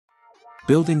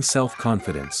Building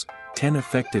self-confidence, 10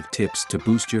 effective tips to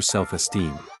boost your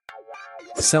self-esteem.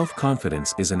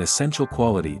 Self-confidence is an essential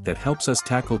quality that helps us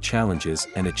tackle challenges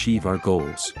and achieve our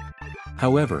goals.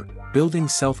 However, building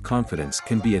self-confidence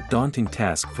can be a daunting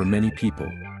task for many people.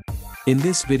 In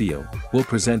this video, we'll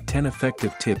present 10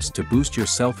 effective tips to boost your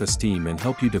self-esteem and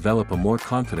help you develop a more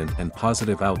confident and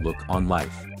positive outlook on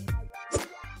life.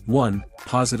 1.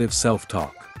 Positive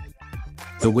self-talk.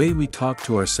 The way we talk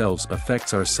to ourselves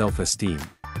affects our self-esteem.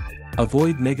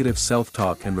 Avoid negative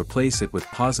self-talk and replace it with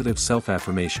positive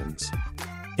self-affirmations.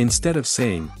 Instead of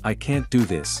saying, "I can't do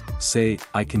this," say,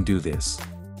 "I can do this."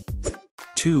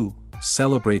 2.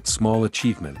 Celebrate small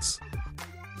achievements.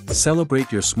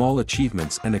 Celebrate your small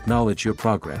achievements and acknowledge your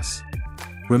progress.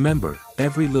 Remember,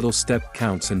 every little step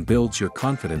counts and builds your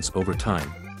confidence over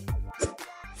time.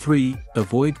 3.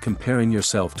 Avoid comparing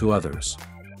yourself to others.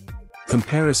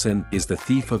 Comparison is the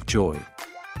thief of joy.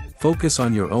 Focus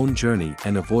on your own journey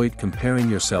and avoid comparing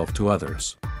yourself to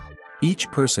others.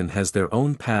 Each person has their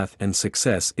own path and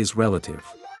success is relative.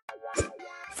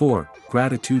 4.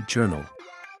 Gratitude journal.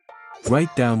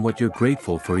 Write down what you're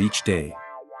grateful for each day.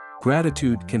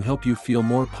 Gratitude can help you feel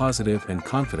more positive and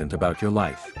confident about your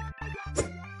life.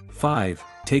 5.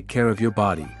 Take care of your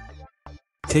body.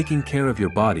 Taking care of your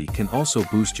body can also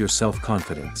boost your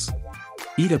self-confidence.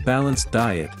 Eat a balanced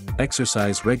diet,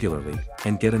 exercise regularly,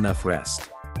 and get enough rest.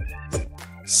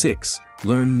 6.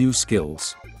 Learn new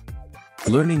skills.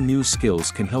 Learning new skills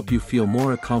can help you feel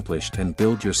more accomplished and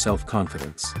build your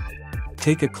self-confidence.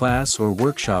 Take a class or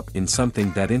workshop in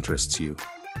something that interests you.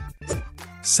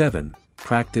 7.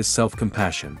 Practice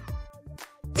self-compassion.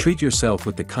 Treat yourself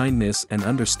with the kindness and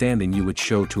understanding you would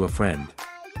show to a friend.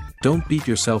 Don't beat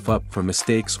yourself up for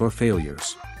mistakes or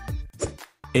failures.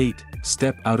 8.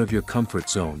 Step out of your comfort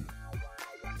zone.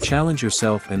 Challenge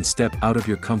yourself and step out of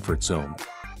your comfort zone.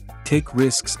 Take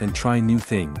risks and try new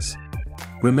things.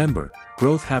 Remember,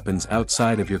 growth happens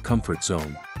outside of your comfort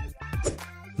zone.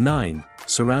 9.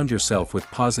 Surround yourself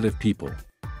with positive people.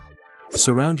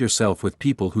 Surround yourself with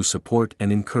people who support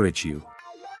and encourage you.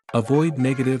 Avoid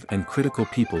negative and critical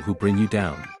people who bring you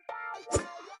down.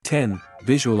 10.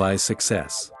 Visualize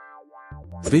success.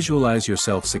 Visualize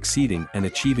yourself succeeding and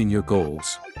achieving your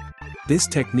goals. This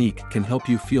technique can help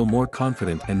you feel more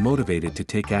confident and motivated to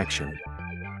take action.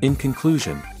 In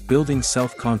conclusion, building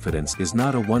self-confidence is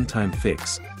not a one-time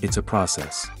fix, it's a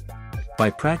process.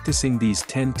 By practicing these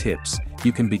 10 tips,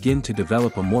 you can begin to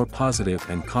develop a more positive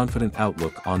and confident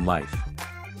outlook on life.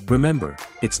 Remember,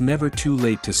 it's never too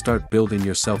late to start building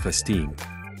your self-esteem.